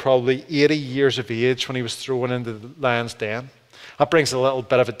Daniel was probably 80 years of age when he was thrown into the lion's den. That brings a little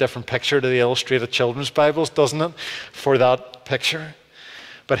bit of a different picture to the illustrated children's Bibles, doesn't it, for that picture?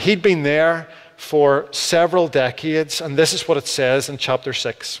 But he'd been there for several decades, and this is what it says in chapter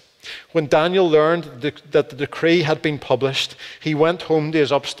 6. When Daniel learned that the decree had been published, he went home to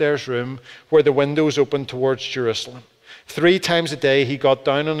his upstairs room where the windows opened towards Jerusalem. 3 times a day he got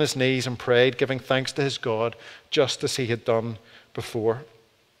down on his knees and prayed, giving thanks to his God, just as he had done before.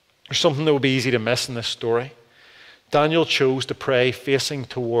 There's something that would be easy to miss in this story. Daniel chose to pray facing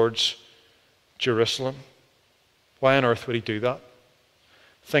towards Jerusalem. Why on earth would he do that?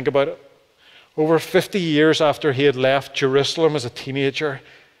 Think about it. Over 50 years after he had left Jerusalem as a teenager,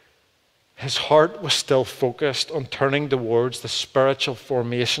 his heart was still focused on turning towards the spiritual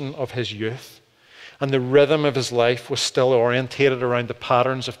formation of his youth. And the rhythm of his life was still orientated around the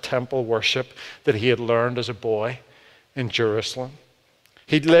patterns of temple worship that he had learned as a boy in Jerusalem.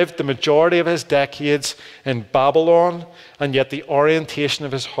 He'd lived the majority of his decades in Babylon, and yet the orientation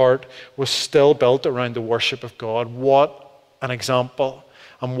of his heart was still built around the worship of God. What an example,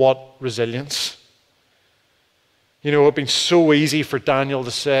 and what resilience. You know, it had been so easy for Daniel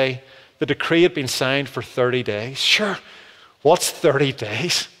to say the decree had been signed for 30 days. Sure, what's 30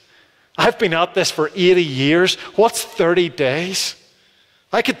 days? I've been at this for 80 years. What's 30 days?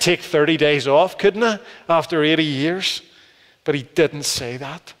 I could take 30 days off, couldn't I, after 80 years? But he didn't say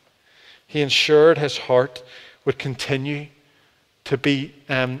that. He ensured his heart would continue to be,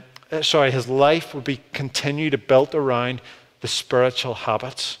 his life would be continue to build around the spiritual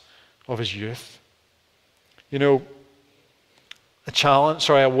habits of his youth. You know,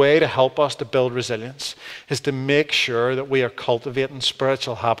 a way to help us to build resilience is to make sure that we are cultivating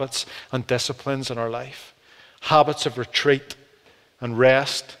spiritual habits and disciplines in our life. Habits of retreat and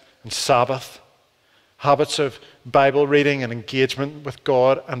rest and Sabbath. Habits of Bible reading and engagement with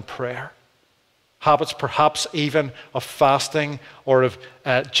God and prayer. Habits perhaps even of fasting or of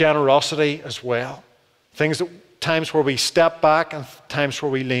generosity as well. Times where we step back and times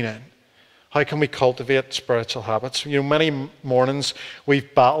where we lean in. How can we cultivate spiritual habits? You know, many mornings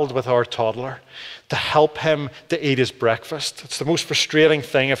we've battled with our toddler to help him to eat his breakfast. It's the most frustrating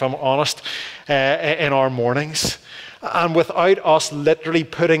thing, if I'm honest, in our mornings. And without us literally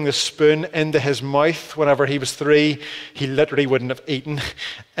putting the spoon into his mouth whenever he was 3, he literally wouldn't have eaten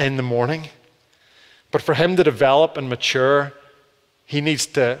in the morning. But for him to develop and mature, he needs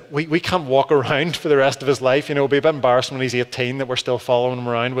to, we can't walk around for the rest of his life. You know, it'll be a bit embarrassing when he's 18 that we're still following him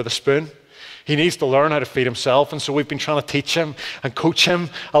around with a spoon. He needs to learn how to feed himself, and so we've been trying to teach him and coach him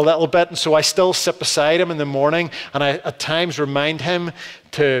a little bit. And so I still sit beside him in the morning, and I at times remind him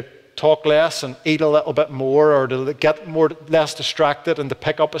to talk less and eat a little bit more, or to get less distracted and to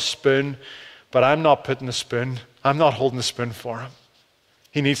pick up a spoon. But I'm not holding the spoon for him.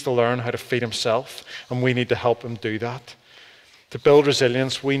 He needs to learn how to feed himself, and we need to help him do that. To build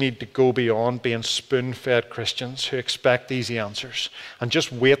resilience, we need to go beyond being spoon-fed Christians who expect easy answers and just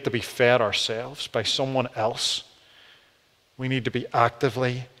wait to be fed ourselves by someone else. We need to be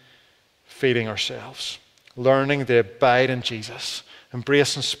actively feeding ourselves, learning to abide in Jesus,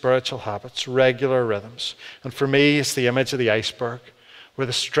 embracing spiritual habits, regular rhythms. And for me, it's the image of the iceberg, where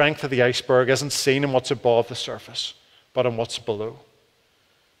the strength of the iceberg isn't seen in what's above the surface, but in what's below.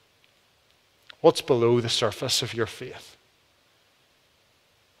 What's below the surface of your faith?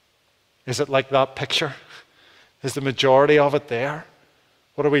 Is it like that picture? Is the majority of it there?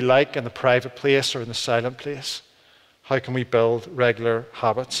 What are we like in the private place or in the silent place? How can we build regular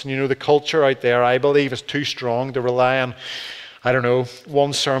habits? And you know, the culture out there, I believe, is too strong to rely on,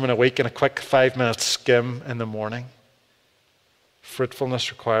 one sermon a week and a quick 5-minute skim in the morning.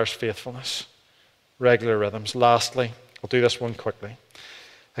 Fruitfulness requires faithfulness, regular rhythms. Lastly, I'll do this one quickly.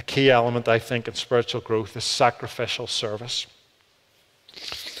 A key element, I think, in spiritual growth is sacrificial service.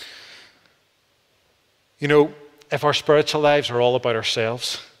 You know, if our spiritual lives are all about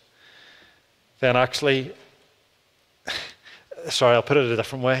ourselves, then actually, I'll put it a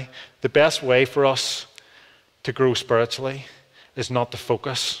different way. The best way for us to grow spiritually is not to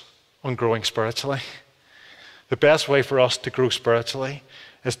focus on growing spiritually. The best way for us to grow spiritually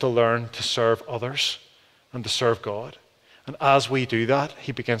is to learn to serve others and to serve God. And as we do that,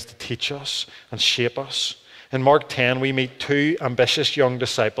 he begins to teach us and shape us. In Mark 10, we meet 2 ambitious young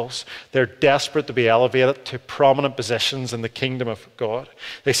disciples. They're desperate to be elevated to prominent positions in the kingdom of God.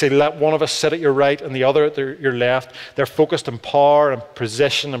 They say, let one of us sit at your right and the other at your left. They're focused on power and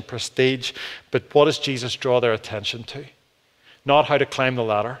position and prestige. But what does Jesus draw their attention to? Not how to climb the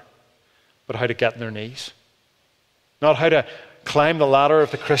ladder, but how to get on their knees. Not how to climb the ladder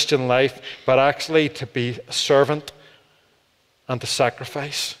of the Christian life, but actually to be a servant and to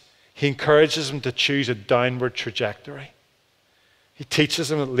sacrifice. He encourages them to choose a downward trajectory. He teaches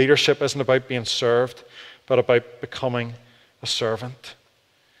them that leadership isn't about being served, but about becoming a servant.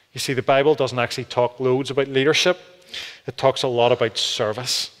 You see, the Bible doesn't actually talk loads about leadership. It talks a lot about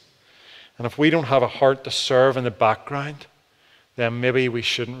service. And if we don't have a heart to serve in the background, then maybe we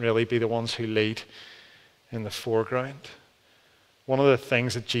shouldn't really be the ones who lead in the foreground. One of the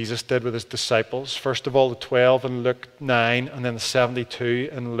things that Jesus did with his disciples, first of all the 12 in Luke 9 and then the 72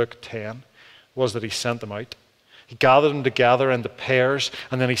 in Luke 10, was that he sent them out. He gathered them together into pairs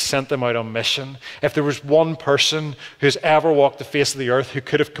and then he sent them out on mission. If there was one person who's ever walked the face of the earth who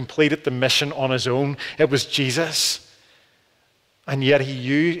could have completed the mission on his own, it was Jesus. And yet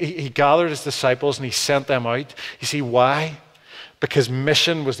he gathered his disciples and he sent them out. You see why? Because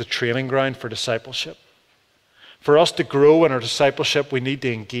mission was the training ground for discipleship. For us to grow in our discipleship, we need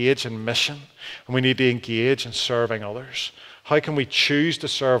to engage in mission and we need to engage in serving others. How can we choose to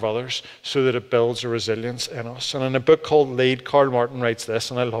serve others so that it builds a resilience in us? And in a book called Lead, Karl Martin writes this,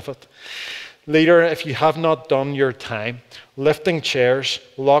 and I love it. Leader, if you have not done your time lifting chairs,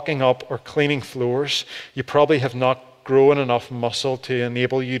 locking up, or cleaning floors, you probably have not grown enough muscle to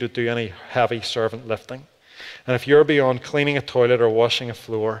enable you to do any heavy servant lifting. And if you're beyond cleaning a toilet or washing a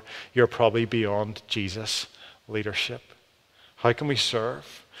floor, you're probably beyond Jesus' leadership. How can we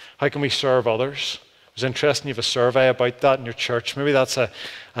serve? How can we serve others? It was interesting, you have a survey about that in your church. Maybe that's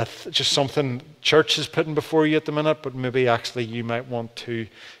just something church is putting before you at the minute, but maybe actually you might want to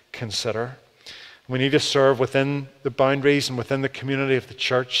consider. We need to serve within the boundaries and within the community of the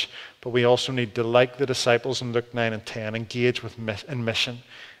church, but we also need to, like the disciples in Luke 9 and 10, engage in mission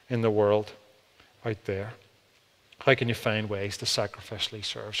in the world out there. How can you find ways to sacrificially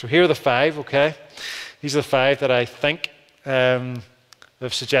serve? So here are the 5, okay? These are the 5 that I think I've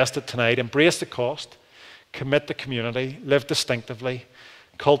suggested tonight. Embrace the cost, commit to community, live distinctively,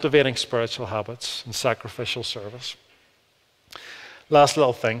 cultivating spiritual habits, and sacrificial service. Last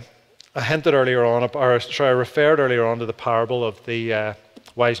little thing. I referred earlier on to the parable of the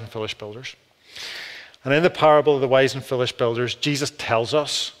wise and foolish builders. And in the parable of the wise and foolish builders, Jesus tells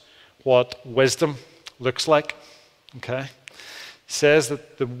us what wisdom looks like. Okay? He says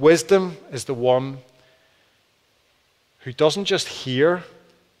that the wisdom is the one who doesn't just hear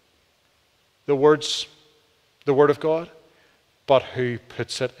the word of God, but who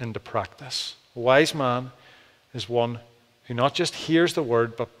puts it into practice. A wise man is one who not just hears the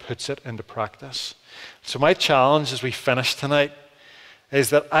word, but puts it into practice. So my challenge as we finish tonight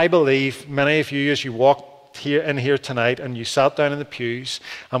is that I believe many of you, as you walked in here tonight and you sat down in the pews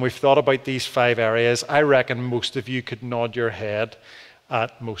and we've thought about these 5 areas, I reckon most of you could nod your head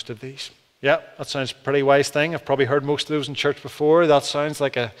at most of these. Yeah, that sounds a pretty wise thing. I've probably heard most of those in church before. That sounds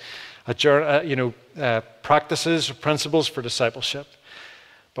like practices or principles for discipleship.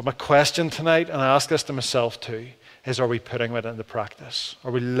 But my question tonight, and I ask this to myself too, is are we putting it into practice?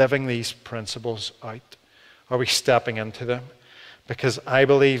 Are we living these principles out? Are we stepping into them? Because I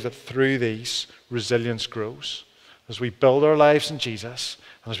believe that through these, resilience grows. As we build our lives in Jesus,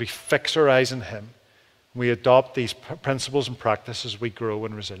 and as we fix our eyes on Him, we adopt these principles and practices, we grow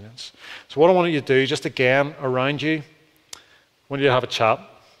in resilience. So what I want you to do, just again, around you, I want you to have a chat.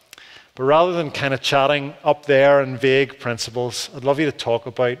 But rather than kind of chatting up there in vague principles, I'd love you to talk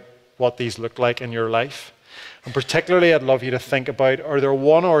about what these look like in your life. And particularly, I'd love you to think about, are there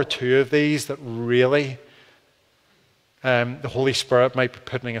 1 or 2 of these that really the Holy Spirit might be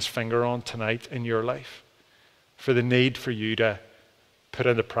putting His finger on tonight in your life for the need for you to put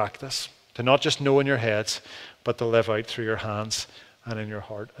into practice, to not just know in your heads, but to live out through your hands and in your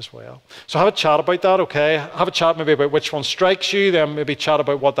heart as well. So have a chat about that, okay? Have a chat maybe about which one strikes you, then maybe chat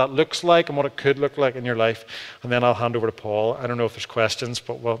about what that looks like and what it could look like in your life, and then I'll hand over to Paul. I don't know if there's questions,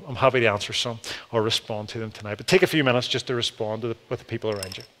 but I'm happy to answer some or respond to them tonight. But take a few minutes just to respond with the people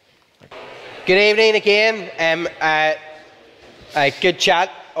around you. Good evening again. Good chat.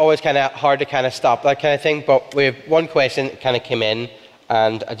 Always kind of hard to kind of stop that kind of thing, but we have one question that kind of came in,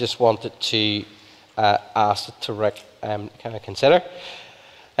 and I just wanted to ask it to Rick kind of consider.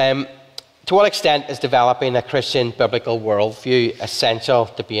 To what extent is developing a Christian biblical worldview essential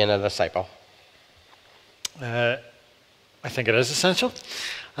to being a disciple? I think it is essential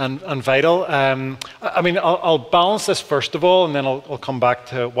and vital. I mean, I'll balance this first of all, and then I'll come back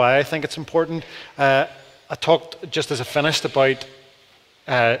to why I think it's important. I talked, just as I finished, about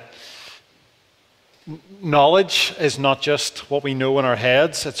knowledge is not just what we know in our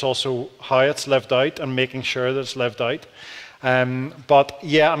heads, it's also how it's lived out and making sure that it's lived out. But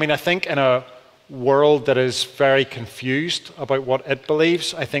yeah, I mean, I think in a world that is very confused about what it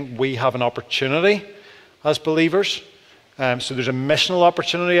believes, I think we have an opportunity as believers. So there's a missional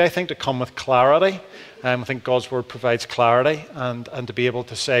opportunity, I think, to come with clarity. I think God's word provides clarity, and to be able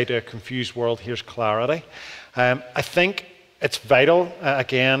to say to a confused world, here's clarity. I think it's vital,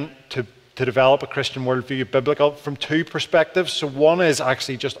 again, to develop a Christian worldview, biblical, from 2 perspectives. So one is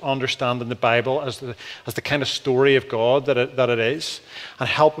actually just understanding the Bible as the kind of story of God that it is, and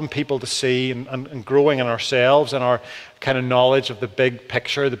helping people to see and growing in ourselves and our kind of knowledge of the big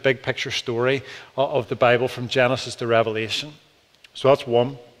picture story of the Bible from Genesis to Revelation. So that's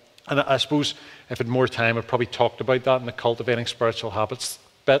one. And I suppose if I had more time, I'd probably talked about that in the cultivating spiritual habits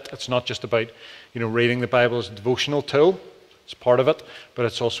bit. It's not just about reading the Bible as a devotional tool. It's part of it, but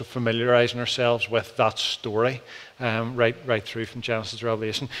it's also familiarizing ourselves with that story right through from Genesis to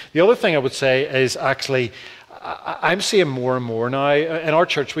Revelation. The other thing I would say is actually, I'm seeing more and more now. In our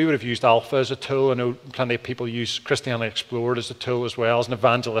church, we would have used Alpha as a tool. I know plenty of people use Christianity Explored as a tool as well, as an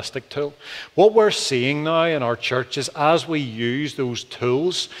evangelistic tool. What we're seeing now in our church is as we use those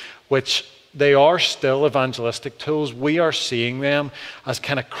tools, which they are still evangelistic tools, we are seeing them as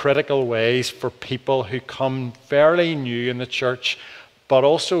kind of critical ways for people who come fairly new in the church, but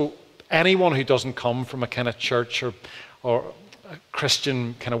also anyone who doesn't come from a kind of church or a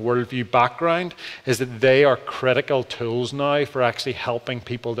Christian kind of worldview background, is that they are critical tools now for actually helping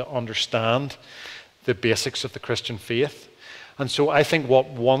people to understand the basics of the Christian faith. And so I think what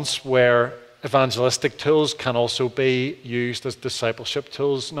once were evangelistic tools can also be used as discipleship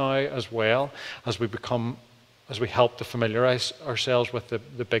tools now as well, as we become as we help to familiarize ourselves with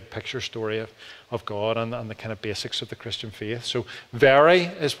the big picture story of God and the kind of basics of the Christian faith. So very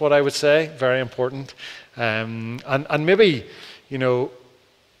is what I would say, very important. And maybe,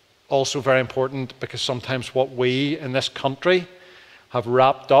 also very important because sometimes what we in this country have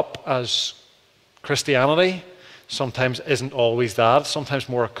wrapped up as Christianity sometimes isn't always that. Sometimes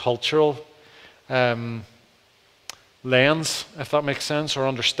more a cultural lens, if that makes sense, or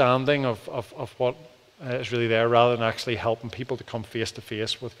understanding of what is really there, rather than actually helping people to come face to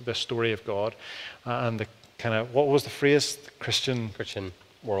face with the story of God and the kind of, what was the phrase? The Christian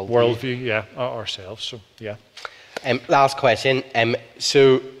worldview, yeah, ourselves. So yeah. Last question.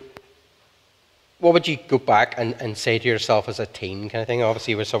 So what would you go back and say to yourself as a teen kind of thing?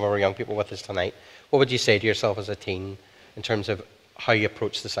 Obviously, with some of our young people with us tonight, what would you say to yourself as a teen in terms of how you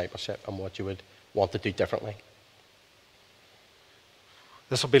approach discipleship and what you would want to do differently?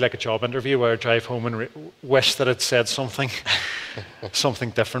 This will be like a job interview where I drive home and wish that I'd said something,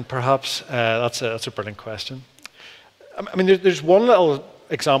 something different perhaps. That's a brilliant question. I mean, there's one little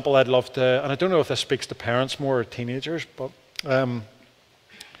example I'd love to, and I don't know if this speaks to parents more or teenagers, but when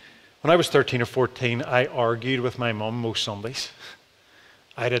I was 13 or 14, I argued with my mum most Sundays.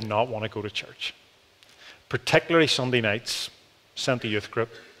 I did not want to go to church, particularly Sunday nights, sent to youth group,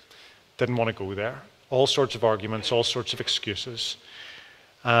 didn't want to go there. All sorts of arguments, all sorts of excuses.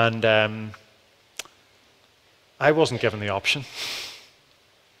 And I wasn't given the option,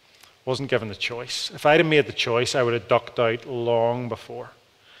 wasn't given the choice. If I'd have made the choice, I would have ducked out long before.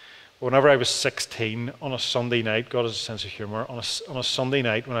 Whenever I was 16, on a Sunday night, God has a sense of humour, on a Sunday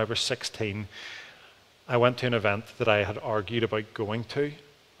night when I was 16, I went to an event that I had argued about going to,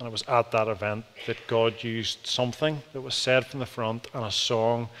 and it was at that event that God used something that was said from the front and a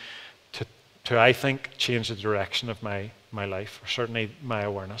song to I think, change the direction of my life, or certainly my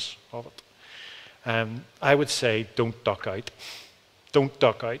awareness of it. I would say, don't duck out. Don't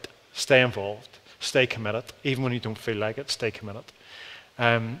duck out. Stay involved. Stay committed. Even when you don't feel like it, stay committed.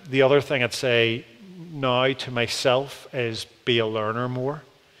 The other thing I'd say now to myself is be a learner more.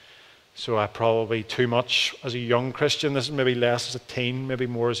 So I probably too much as a young Christian, this is maybe less as a teen, maybe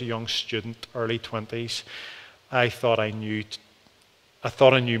more as a young student, early 20s. I thought I knew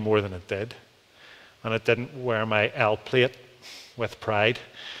more than I did. And it didn't wear my L plate with pride.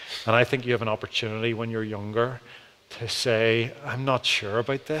 And I think you have an opportunity when you're younger to say, I'm not sure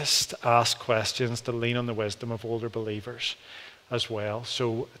about this, to ask questions, to lean on the wisdom of older believers as well.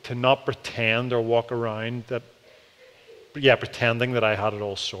 So to not pretend or walk around pretending that I had it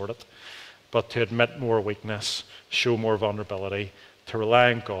all sorted, but to admit more weakness, show more vulnerability, to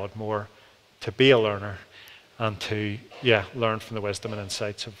rely on God more, to be a learner, and to learn from the wisdom and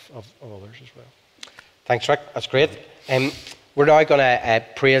insights of others as well. Thanks, Rick. That's great. We're now going to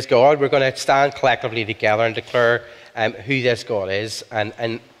praise God. We're going to stand collectively together and declare who this God is.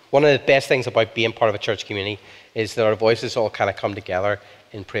 And one of the best things about being part of a church community is that our voices all kind of come together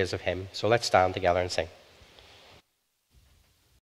in praise of Him. So let's stand together and sing.